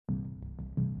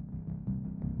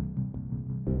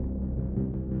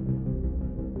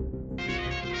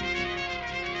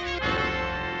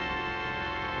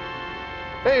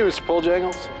Hey, Mr.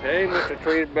 Poljangles. Hey, Mr.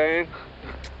 Treesbane.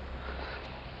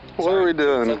 What are we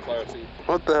doing?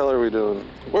 What the hell are we doing?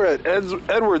 We're at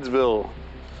Edwardsville.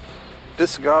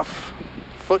 Disc golf,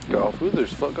 foot golf. Ooh,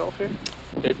 there's foot golf here?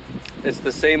 It's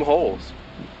the same holes.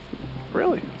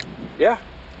 Really? Yeah.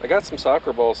 I got some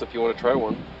soccer balls if you want to try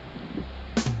one.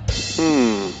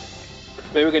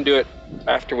 Maybe we can do it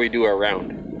after we do our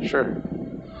round. Sure.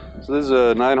 So this is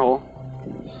a 9-hole.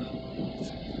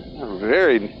 A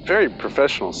very, very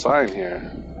professional sign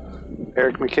here.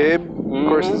 Eric McCabe,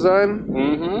 course design.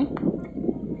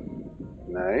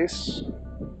 Nice.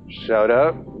 Shout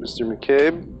out, Mr.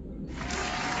 McCabe.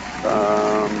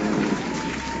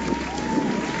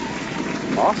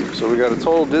 Awesome. So we got a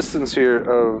total distance here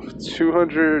of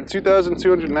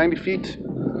 2,290 feet.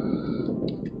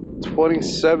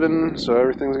 27. So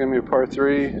everything's gonna be a par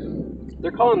 3.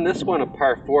 They're calling this one a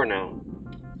par 4 now,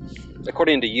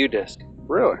 according to UDisc.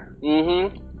 Really?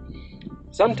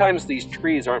 Sometimes these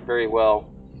trees aren't very well.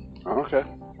 Oh, okay.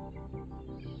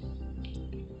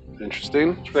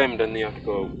 Interesting. Trimmed, and you have to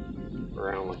go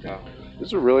around like that. This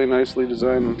is a really nicely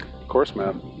designed course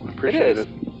map. I appreciate it.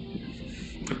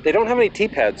 They don't have any tee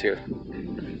pads here.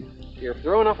 You're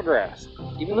throwing off a grass.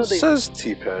 Even though it says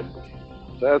tee pad.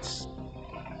 That's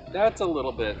a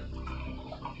little bit.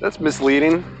 That's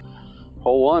misleading.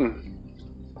 Hole 1.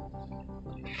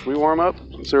 Should we warm up?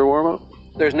 Is there a warm up?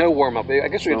 There's no warm up. I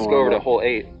guess we could just go over to hole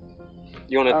 8.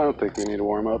 You want to? I don't think we need a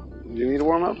warm up. Do you need a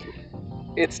warm up?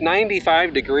 It's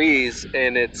 95 degrees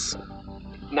and it's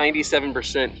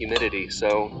 97% humidity,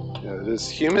 so. Yeah, it is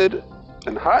humid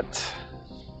and hot.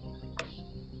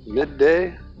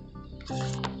 Midday. I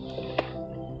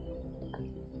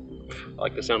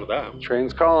like the sound of that.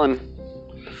 Train's calling.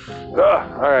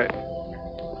 All right.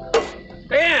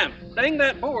 Bam! Dang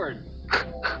that board.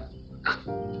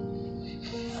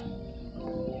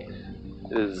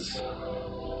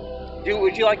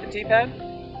 Would you like the tee pad?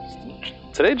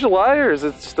 Today July, or is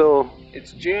it still?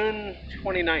 It's June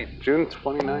 29th. June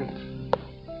 29th.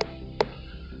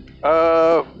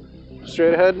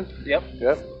 Straight ahead? Yep.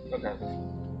 Okay.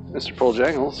 Mr.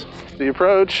 Poljangles, the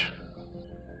approach.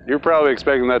 You're probably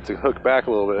expecting that to hook back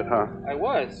a little bit, huh? I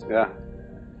was. Yeah.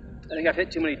 I think I've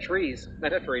hit too many trees.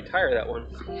 I'd have to retire that one.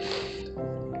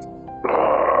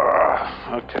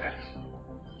 Okay.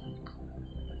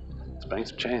 Let's bang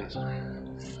some chains.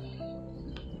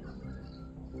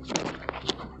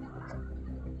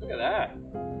 Look at that.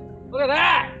 Look at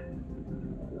that!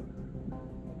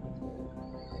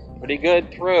 Pretty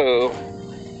good throw,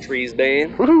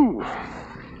 Treesbane. Woohoo!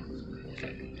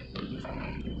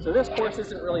 So this course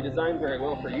isn't really designed very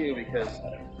well for you because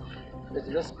it's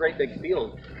just a great big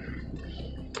field.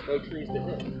 No trees to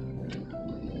hit.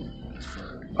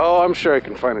 Oh, I'm sure I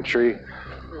can find a tree.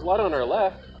 There's a lot on our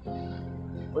left.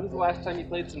 When's the last time you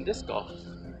played some disc golf?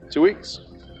 2 weeks.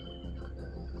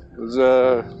 It was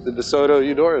the DeSoto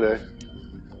Eudora Day,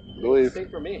 I believe. Same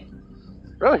for me.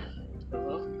 Really?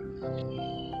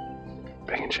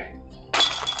 Bang and chain.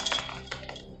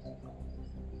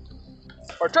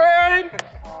 Our train!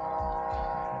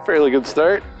 Fairly good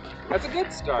start. That's a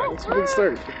good start. That's a good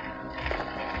start.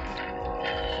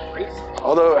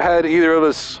 Although, had either of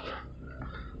us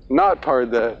not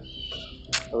parred that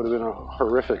would have been a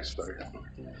horrific start.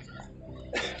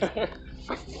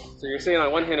 So you're saying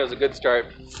on one hand it was a good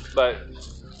start, but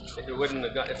if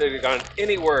it had gone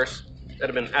any worse,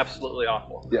 that'd have been absolutely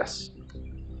awful. Yes.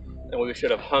 And we should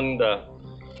have hung the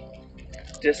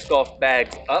disc golf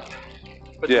bags up,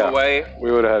 put them away.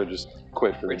 We would have had to just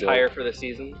quit for the day. Retire for the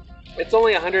season. It's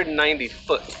only 190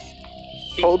 feet.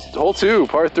 Hole 2,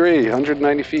 par 3,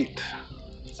 190 feet.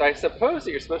 So I suppose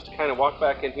that you're supposed to kind of walk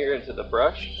back in here into the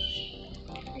brush.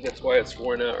 I think that's why it's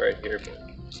worn out right here. But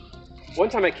one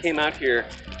time I came out here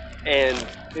and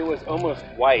it was almost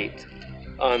white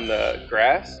on the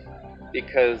grass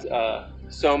because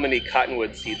so many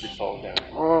cottonwood seeds had fallen down.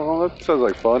 Oh, that sounds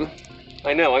like fun.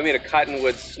 I know, I made a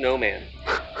cottonwood snowman.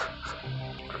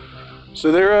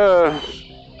 So they're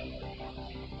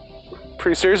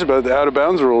pretty serious about the out of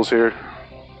bounds rules here.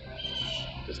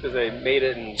 Just because they made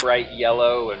it in bright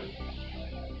yellow and...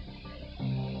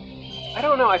 I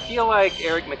don't know, I feel like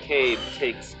Eric McCabe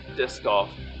takes disc golf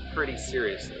pretty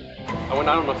seriously. I don't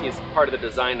know if he's part of the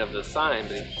design of the sign,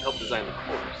 but he helped design the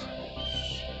course.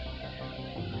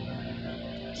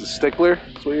 He's a stickler,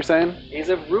 that's what you're saying? He's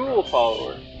a rule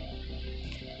follower.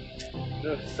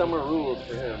 There's summer rules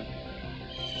for him.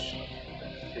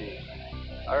 Let's see.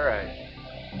 Alright.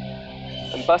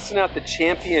 I'm busting out the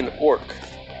Champion Orc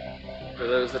for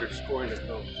those that are scoring at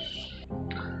home.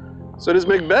 So does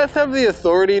Macbeth have the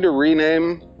authority to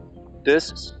rename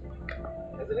discs?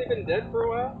 Hasn't he been dead for a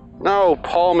while? No,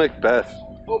 Paul Macbeth.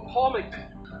 Oh, Paul Mc...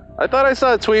 I thought I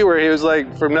saw a tweet where he was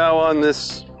like, from now on,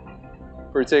 this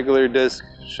particular disc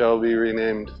shall be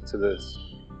renamed to this.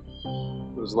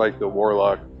 It was like the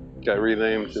Warlock got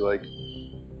renamed to like...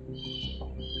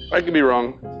 I could be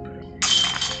wrong.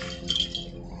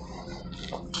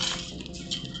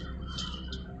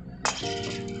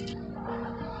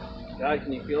 God,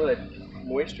 can you feel that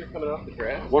moisture coming off the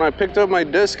grass? When I picked up my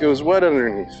disc, it was wet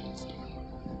underneath.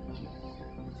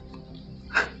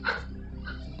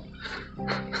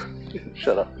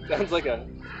 Shut up. Sounds like a...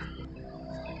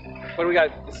 What do we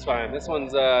got this time? This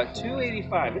one's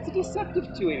 285. It's a deceptive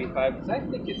 285 because I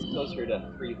think it's closer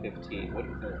to 315. What do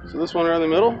you think? So this one around the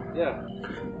middle? Yeah.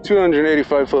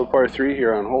 285 foot par 3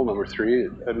 here on hole number 3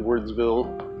 at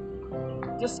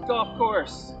Edwardsville. Disc golf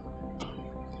course.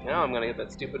 Now I'm gonna get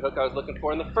that stupid hook I was looking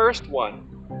for in the first one.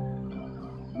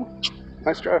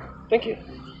 Nice drive. Thank you.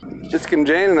 Disc and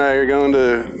Jane and I are going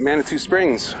to Manitou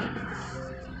Springs.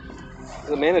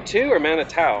 Is it Manitou or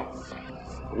Manitou?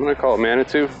 I'm gonna call it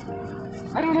Manitou.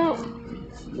 I don't know.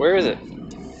 Where is it?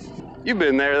 You've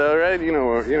been there though, right? You know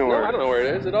where. No, I don't know where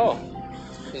it is at all.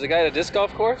 Is the guy at a disc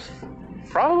golf course?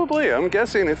 Probably. I'm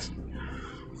guessing it's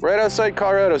right outside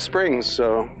Colorado Springs,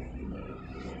 so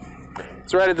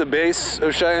it's right at the base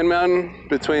of Cheyenne Mountain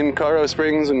between Colorado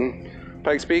Springs and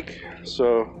Pikes Peak.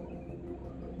 So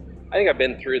I think I've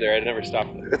been through there. I never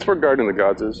stopped there. it's where Garden of the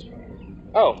Gods is.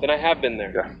 Oh, then I have been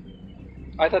there. Yeah.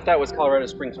 I thought that was Colorado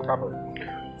Springs proper.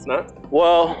 It's not?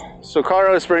 Well, so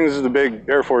Colorado Springs is the big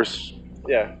Air Force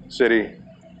Yeah. city,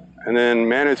 and then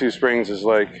Manitou Springs is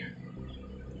like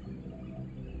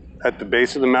at the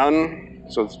base of the mountain,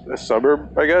 so it's a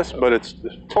suburb, I guess, but it's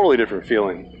a totally different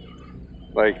feeling.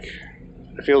 Like,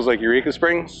 it feels like Eureka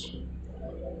Springs,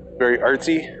 very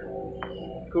artsy.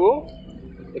 Cool.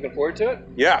 Looking forward to it?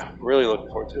 Yeah, really looking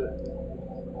forward to it.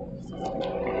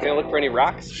 You gonna look for any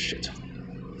rocks? Shit.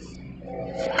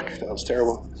 Fuck, that was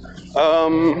terrible. I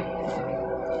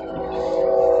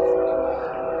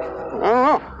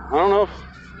don't know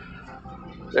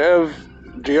if they have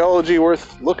geology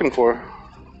worth looking for.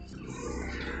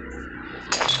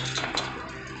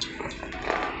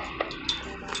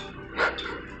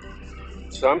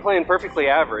 So I'm playing perfectly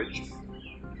average.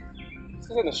 Let's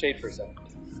get in the shade for a second.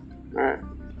 All right.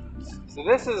 So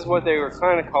this is what they were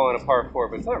kind of calling a par 4,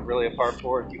 but it's not really a par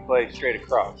 4 if you play straight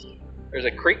across. There's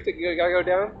a creek that you gotta go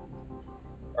down?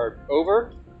 Or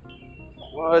over?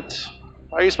 What?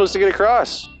 How are you supposed to get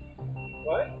across?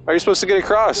 What? How are you supposed to get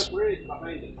across? The bridge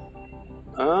behind it.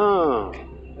 Oh.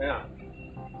 Yeah.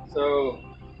 So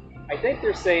I think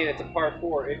they're saying it's a par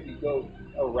 4 if you go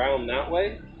around that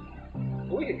way.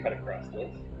 But we can cut across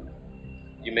this.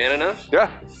 You man enough?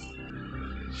 Yeah.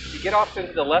 If you get off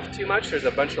into the left too much, there's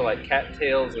a bunch of like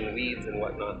cattails and weeds and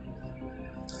whatnot.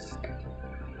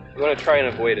 You want to try and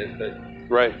avoid it, but...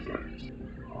 Right.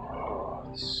 Oh,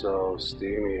 it's so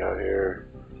steamy out here.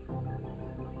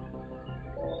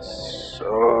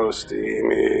 So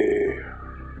steamy.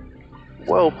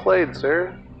 Well played,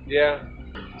 sir. Yeah.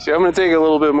 See, I'm going to take a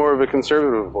little bit more of a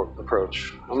conservative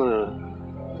approach. I'm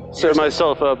going to set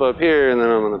myself up here, and then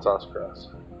I'm going to toss across.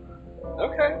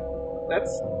 Okay.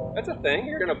 That's a thing.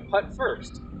 You're going to putt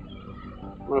first.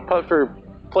 I'm going to putt for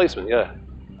placement, yeah.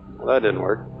 Well, that didn't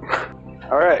work.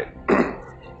 All right.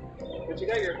 But you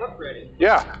got your hook ready.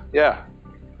 Yeah.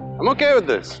 I'm okay with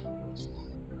this.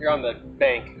 You're on the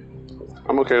bank.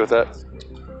 I'm okay with that.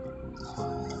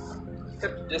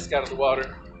 Get the disc out of the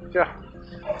water. Yeah.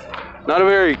 Not a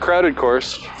very crowded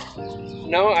course.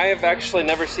 No, I have actually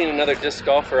never seen another disc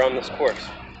golfer on this course.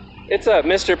 It's a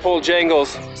Mr.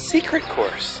 Poljangles secret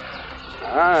course.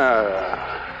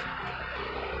 Ah.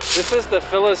 This is the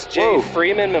Phyllis J. Whoa.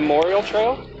 Freeman Memorial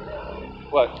Trail.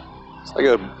 What? It's like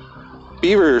a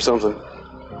beaver or something.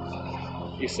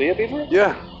 You see a beaver?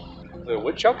 Yeah. The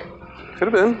woodchuck?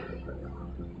 Could have been.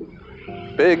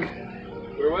 Big.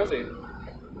 Where was he?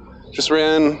 Just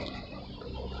ran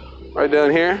right down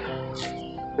here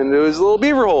into his little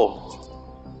beaver hole.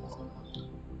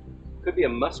 Could be a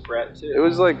muskrat too. It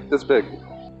was like this big.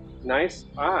 Nice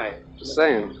eye. Just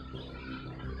saying.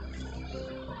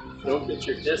 Don't get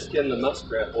your disc in the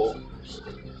muskrat hole. Do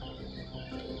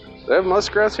they have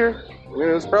muskrats here? I mean,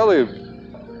 it was probably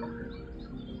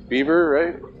beaver,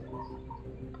 right?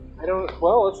 I don't.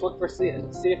 Well, let's look for see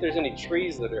if there's any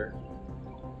trees that are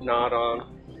not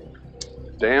on.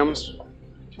 Dams.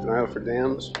 Keep an eye out for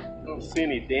dams. I don't see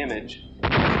any damage.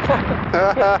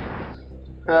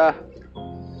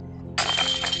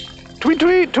 Tweet,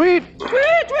 tweet, tweet!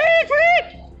 Tweet, tweet, tweet!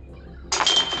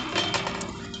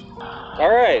 All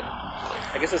right.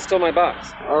 I guess it's still my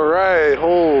box. All right,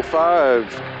 hole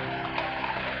 5.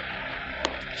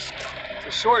 It's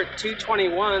a short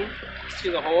 221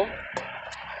 to the hole.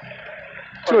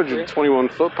 221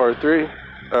 foot par 3.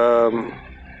 Got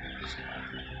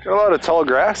a lot of tall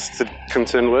grass to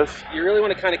contend with. You really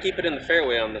want to kind of keep it in the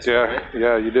fairway on this one, right?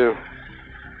 Yeah, you do.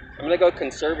 I'm going to go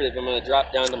conservative. I'm going to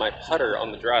drop down to my putter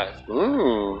on the drive.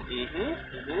 Mm.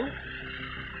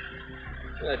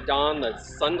 I'm going to don the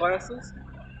sunglasses.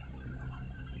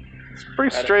 It's a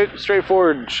pretty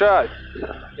straightforward shot.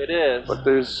 It is. But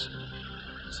there's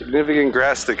significant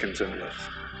grass to contend with.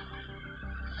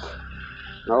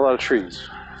 Not a lot of trees.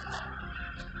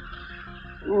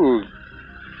 Ooh.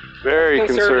 Very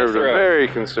conservative. Very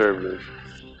conservative.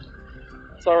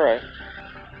 It's all right.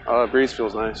 Oh, that breeze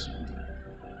feels nice.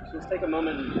 Just take a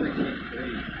moment and appreciate the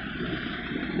breeze.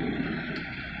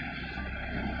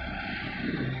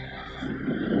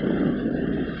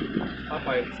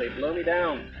 Popeye would say, blow me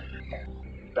down.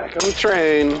 Back on the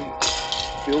train.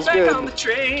 Feels Back good. Back on the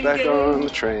train. Back on the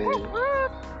train.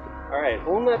 All right,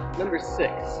 hole number 6.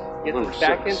 Gets us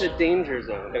back into danger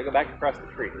zone. Gotta go back across the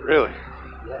creek. Really?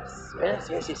 Yes. It's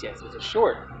a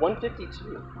short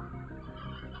 152.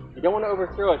 You don't want to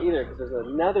overthrow it either because there's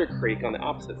another creek on the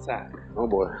opposite side. Oh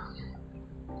boy.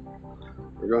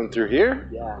 We're going through here?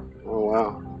 Yeah. Oh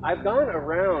wow. I've gone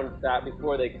around that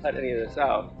before they cut any of this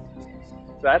out.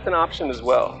 So that's an option as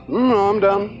well. No, I'm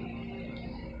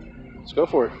down. Let's go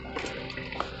for it.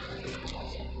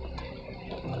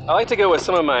 I like to go with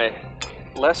some of my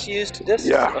less used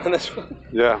discs on this one.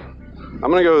 Yeah.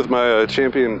 I'm going to go with my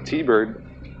Champion T-Bird.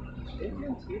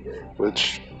 Champion T-Bird.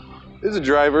 Which is a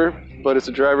driver, but it's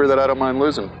a driver that I don't mind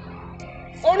losing.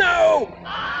 Oh no!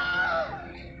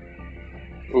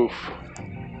 Oof.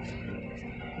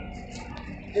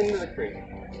 Into the creek.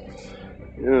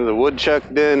 Into the woodchuck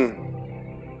den.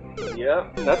 Yeah,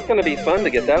 that's going to be fun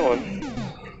to get that one.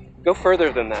 Go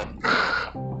further than that.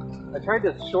 I tried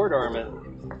to short arm it.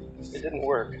 It didn't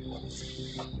work.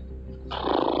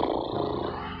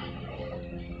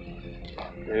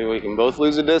 Maybe we can both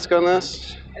lose a disc on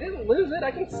this? I didn't lose it. I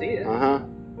can see it. Uh-huh.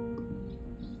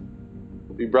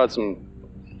 We brought some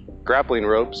grappling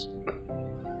ropes.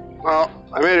 Well,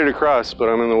 I made it across, but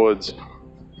I'm in the woods.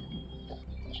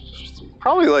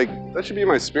 Probably like, that should be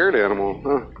my spirit animal,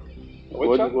 huh?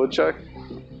 Woodchuck? Woodchuck?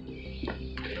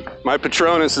 My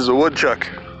Patronus is a woodchuck.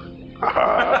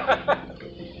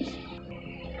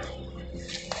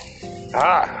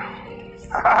 Ah.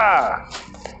 Ah.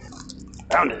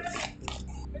 Found it.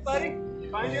 Hey, buddy. You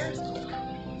find yours?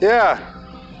 Yeah.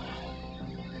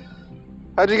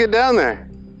 How'd you get down there?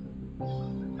 I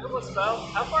almost fell.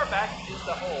 How far back is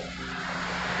the hole?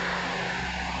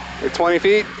 Like 20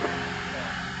 feet?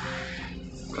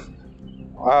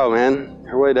 Wow, man.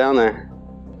 You're way down there.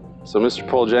 So Mr.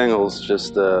 Paul Jangles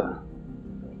just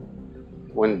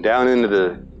went down into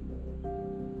the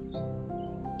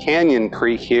canyon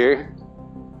creek here.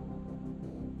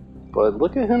 But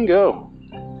look at him go.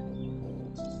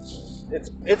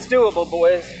 It's doable,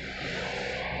 boys.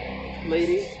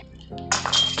 Ladies.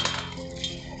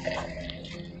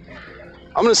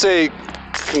 I'm gonna say,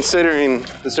 considering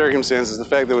the circumstances, the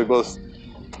fact that we both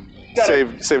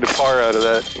saved a par out of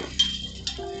that.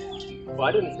 Well,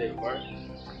 I didn't save a par.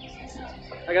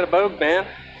 I got a bogue, man.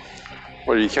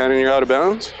 What, are you counting your out of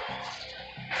bounds?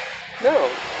 No,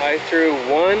 I threw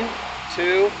 1,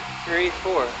 2, 3,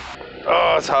 4.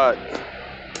 Oh, it's hot.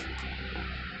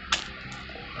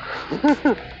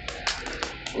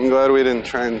 I'm glad we didn't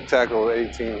try and tackle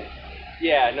 18.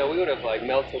 Yeah, no, we would have like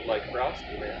melted like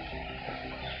frosty, man.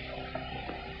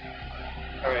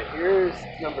 All right, here's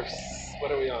number.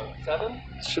 What are we on? 7?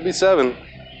 Should be 7.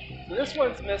 So this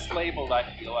one's mislabeled. I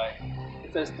feel like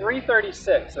it says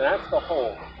 336, and that's the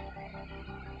hole.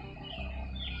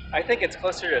 I think it's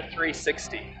closer to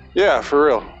 360. Yeah, for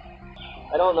real.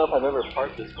 I don't know if I've ever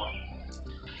parked this one.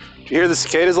 Did you hear the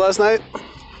cicadas last night?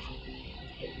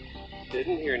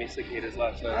 Didn't hear any cicadas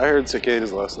last night. I heard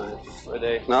cicadas last night. Were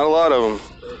they? Not a lot of them.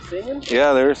 Were they singing?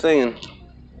 Yeah, they were singing.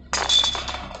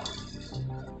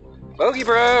 Bogey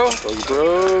bro! Bogey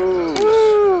bro!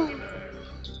 Woo!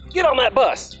 Get on that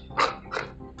bus!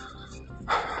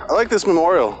 I like this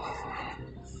memorial.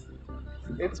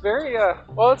 It's very,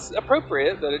 well, it's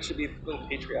appropriate that it should be a little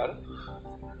patriotic.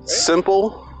 Right?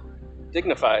 Simple.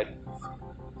 Dignified.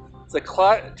 It's a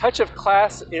touch of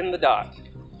class in the dot.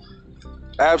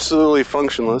 Absolutely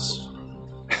functionless.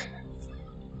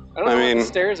 I don't know what the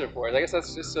stairs are for. I guess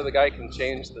that's just so the guy can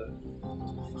change the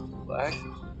flag.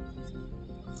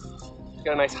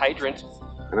 Got a nice hydrant.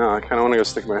 I know, I kind of want to go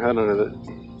stick my head under it.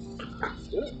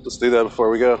 Let's do that before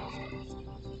we go.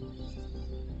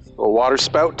 A water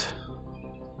spout.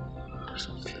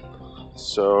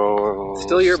 So...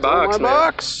 Still your box, my man.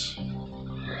 box.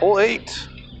 Hole 8.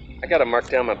 I gotta mark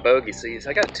down my bogey seats.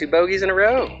 I got 2 bogeys in a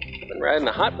row. I've been riding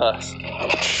the hot bus.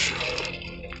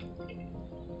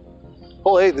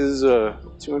 Hole 8 is a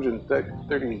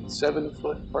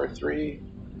 237-foot par 3.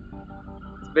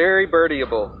 It's very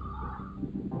birdieable.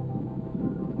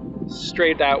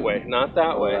 Straight that way, not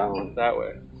that way. That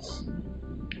way.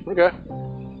 Okay.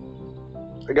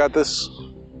 I got this.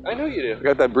 I know you do. I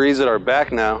got that breeze at our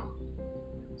back now,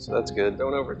 so that's good.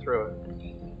 Don't overthrow it.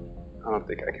 I don't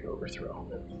think I can overthrow.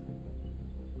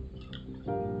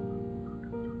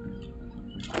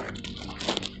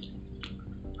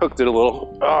 Hooked it a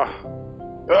little. Ah.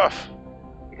 Ugh.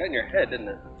 It got in your head, didn't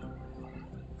it?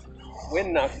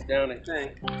 Wind knocked it down, I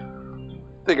think.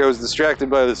 I think I was distracted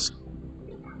by this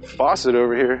faucet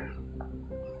over here.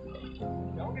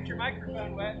 Don't get your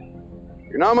microphone wet.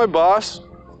 You're not my boss.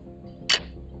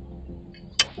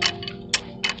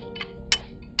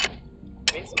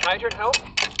 Need some hydrant help?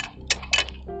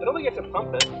 I don't think you have to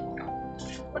pump it.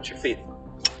 Watch your feet.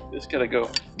 You just gotta go.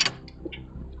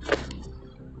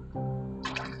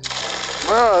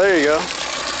 Oh, there you go.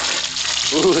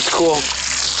 Ooh, it's cool.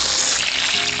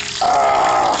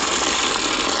 Ah.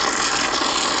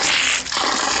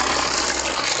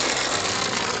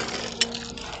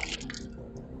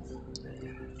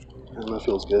 That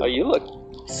feels good. Oh, you look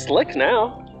slick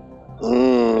now.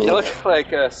 Mm. You look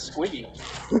like a Squiggy.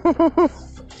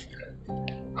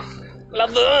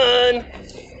 Lavon!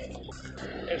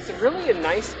 It's really a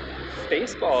nice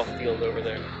baseball field over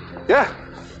there. Yeah,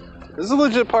 this is a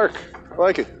legit park. I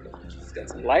like it. It's got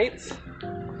some lights.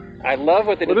 I love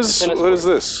what they did. What is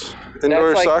this?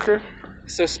 Indoor like, soccer?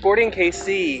 So Sporting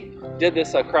KC did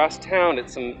this across town at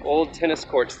some old tennis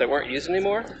courts that weren't used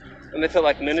anymore, and they put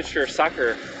like miniature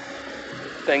soccer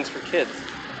things for kids.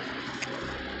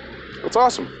 That's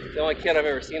awesome. The only kid I've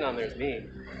ever seen on there is me.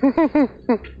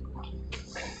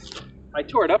 I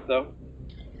tore it up though.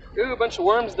 Ooh, a bunch of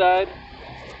worms died.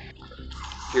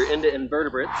 If you're into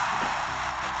invertebrates.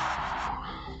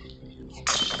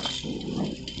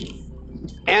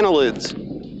 Annelids.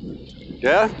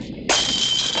 Yeah?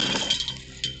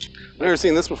 I've never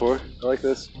seen this before. I like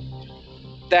this.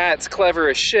 That's clever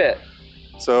as shit.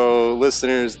 So,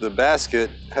 listeners, the basket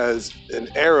has an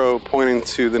arrow pointing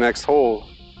to the next hole,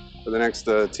 or the next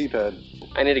tee pad.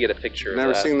 I need to get a picture I've of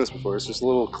never that. seen this before. It's just a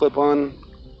little clip-on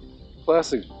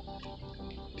plastic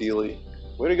dealie.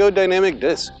 Way to go, Dynamic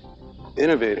Disc.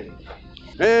 Innovating.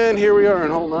 And here we are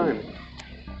in hole 9.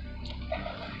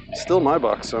 Still my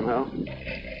box somehow.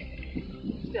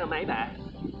 Still my bad.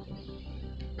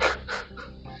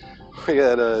 We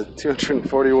got a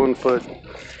 241-foot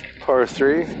par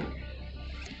 3.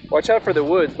 Watch out for the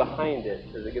woods behind it,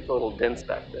 because it gets a little dense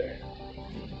back there.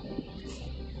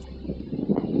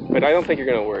 But I don't think you're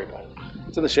going to worry about it.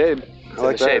 It's in the shade. It's I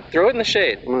like in the shade. that. Throw it in the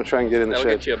shade. I'm going to try and get in the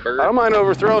That'll shade. get you a bird. I don't mind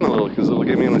overthrowing a little because it'll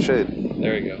get me in the shade.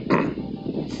 There you go.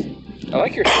 I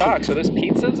like your socks. Are those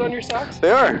pizzas on your socks?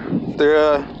 They are.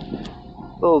 They're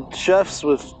little chefs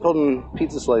with holding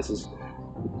pizza slices.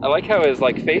 I like how his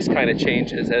like face kind of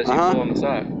changes as you pull on the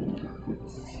sock.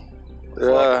 It's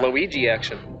They're, like Luigi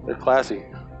action. They're classy.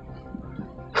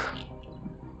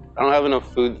 I don't have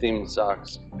enough food-themed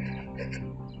socks.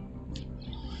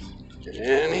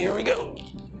 And here we go.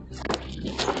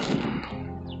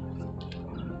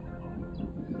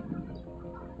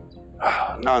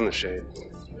 Not in the shade.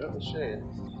 Not in the shade.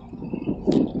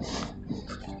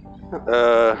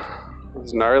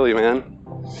 It's gnarly, man.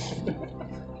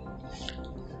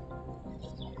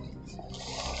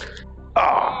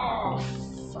 Oh,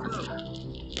 fuck.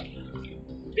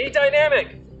 Be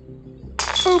dynamic.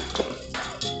 Boop.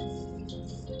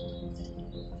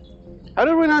 How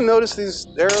did we not notice these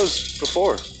arrows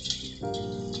before?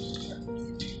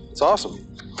 It's awesome.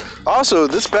 Also,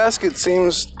 this basket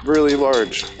seems really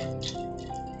large.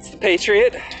 It's the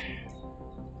Patriot.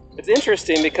 It's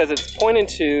interesting because it's pointing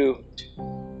to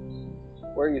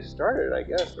where you started, I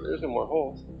guess, but there's no more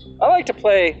holes. I like to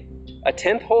play a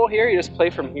 10th hole here. You just play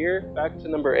from here back to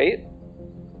number 8.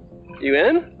 You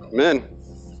in? I'm in.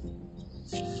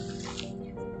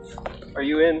 Are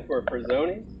you in for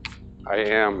Perzoni? I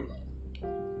am.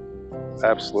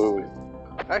 Absolutely.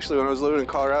 Actually, when I was living in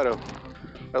Colorado,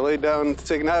 I laid down to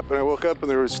take a nap and I woke up and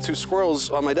there was 2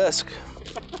 squirrels on my desk.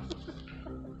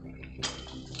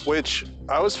 Which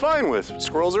I was fine with.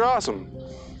 Squirrels are awesome.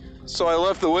 So I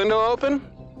left the window open,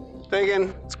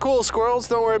 thinking, it's cool, squirrels,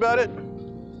 don't worry about it.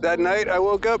 That night I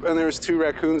woke up and there was 2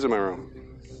 raccoons in my room,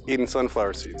 eating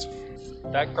sunflower seeds.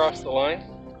 That crossed the line?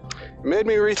 It made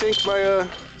me rethink my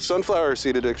sunflower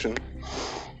seed addiction.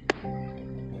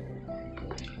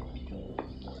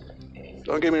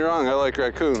 Don't get me wrong, I like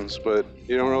raccoons, but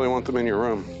you don't really want them in your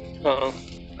room. Uh-uh.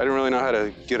 didn't really know how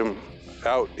to get them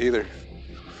out either.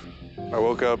 I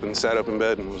woke up and sat up in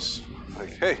bed and was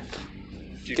like, hey,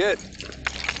 get.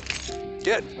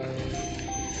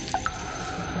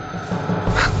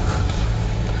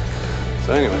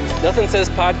 So anyway. Nothing says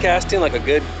podcasting like a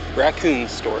good raccoon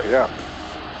story. Yeah.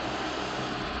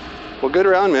 Well, good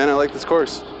round, man. I like this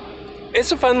course.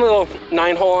 It's a fun little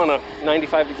 9-hole on a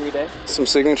 95-degree day. Some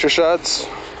signature shots.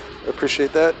 I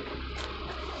appreciate that.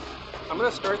 I'm going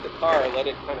to start the car and let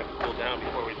it kind of cool down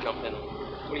before we jump in.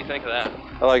 What do you think of that?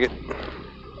 I like it.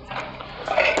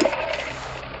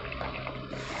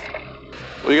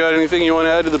 Well, you got anything you want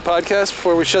to add to the podcast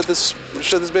before we shut this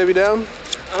baby down?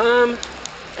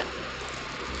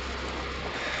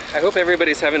 I hope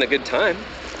everybody's having a good time.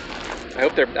 I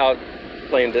hope they're out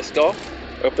playing disc golf.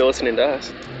 I hope they're listening to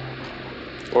us.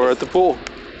 Or at the pool.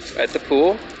 At the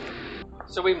pool.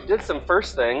 So we did some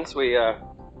first things.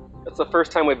 That's the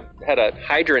first time we've had a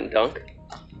hydrant dunk.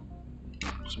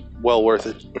 It's well worth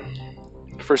it.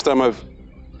 First time I've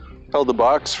held the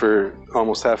box for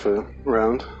almost half a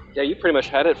round. Yeah, you pretty much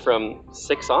had it from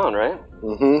 6 on, right?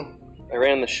 Mm-hmm. I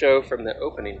ran the show from the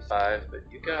opening 5, but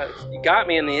you got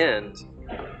me in the end.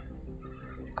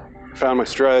 Found my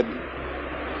stride.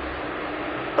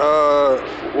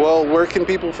 Well, where can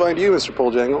people find you, Mr.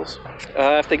 Poljangles?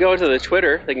 If they go to the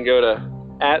Twitter, they can go to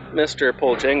 @Mr.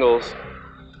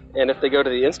 And if they go to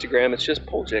the Instagram, it's just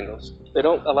Poljangles. They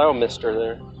don't allow Mr.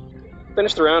 there.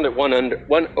 Finished the round at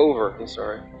 1 over, I'm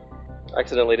sorry. I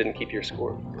accidentally didn't keep your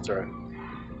score. That's all right.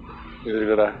 Neither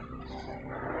did I.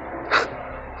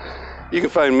 You can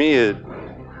find me at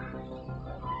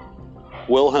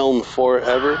Wilhelm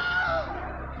Forever.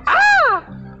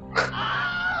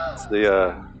 It's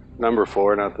the number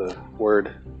 4, not the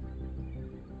word.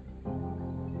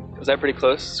 Was that pretty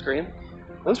close, screen?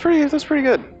 That's pretty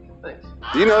good. Thanks.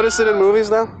 Do you notice it in movies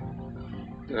now?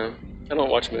 No, I don't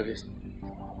watch movies.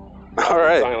 All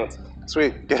right. Silence.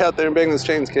 Sweet. Get out there and bang those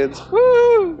chains, kids.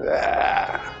 Woo!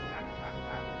 Ah.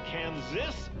 Can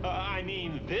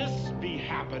this be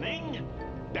happening?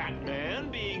 Batman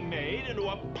being made into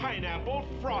a pineapple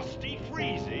frosty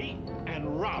freezy,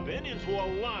 and Robin into a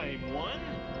lime one?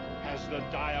 Has the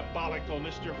diabolical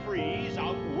Mr. Freeze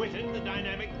outwitted the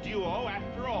dynamic duo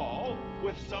after all?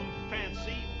 With some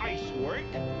fancy ice work?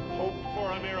 Hope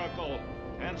for a miracle,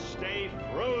 and stay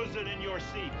frozen in your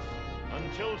seats.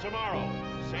 Until tomorrow,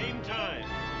 same time,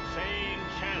 same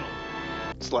channel.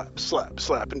 Slap, slap,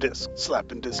 slap and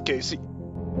disc, Casey.